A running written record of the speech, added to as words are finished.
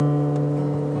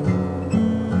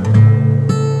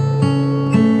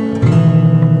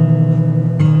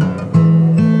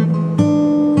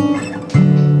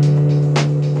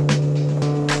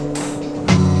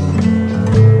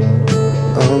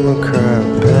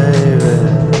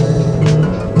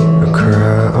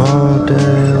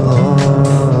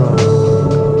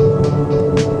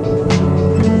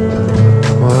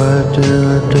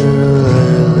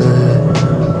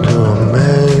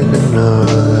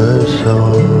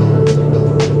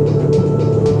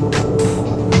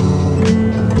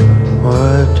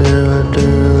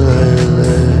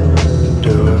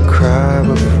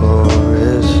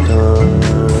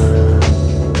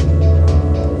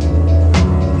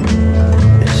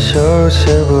So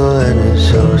simple and it's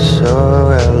so, so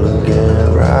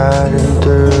elegant, riding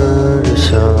through the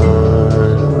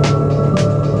sun.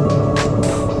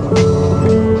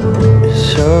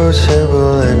 It's so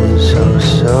simple and it's so,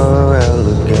 so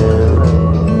elegant.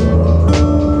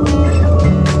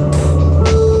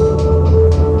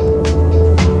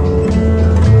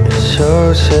 It's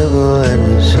so simple and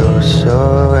it's so,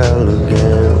 so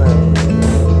elegant.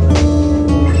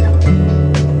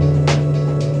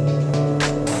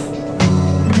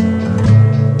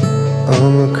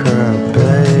 I'm a cry,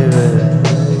 baby.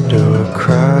 Do I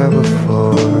cry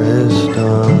before it's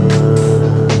done?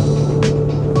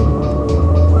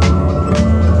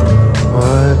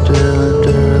 What do I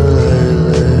do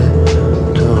lately?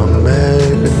 Do I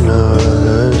make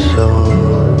another song?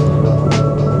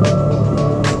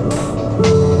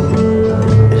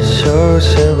 It's so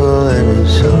simple and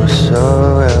it's so, so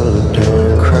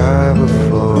elegant. Cry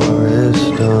before it's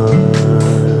done.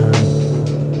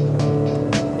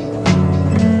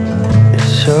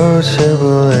 So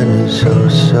simple and it's so,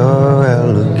 so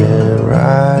elegant,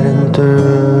 riding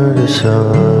through the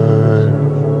sun.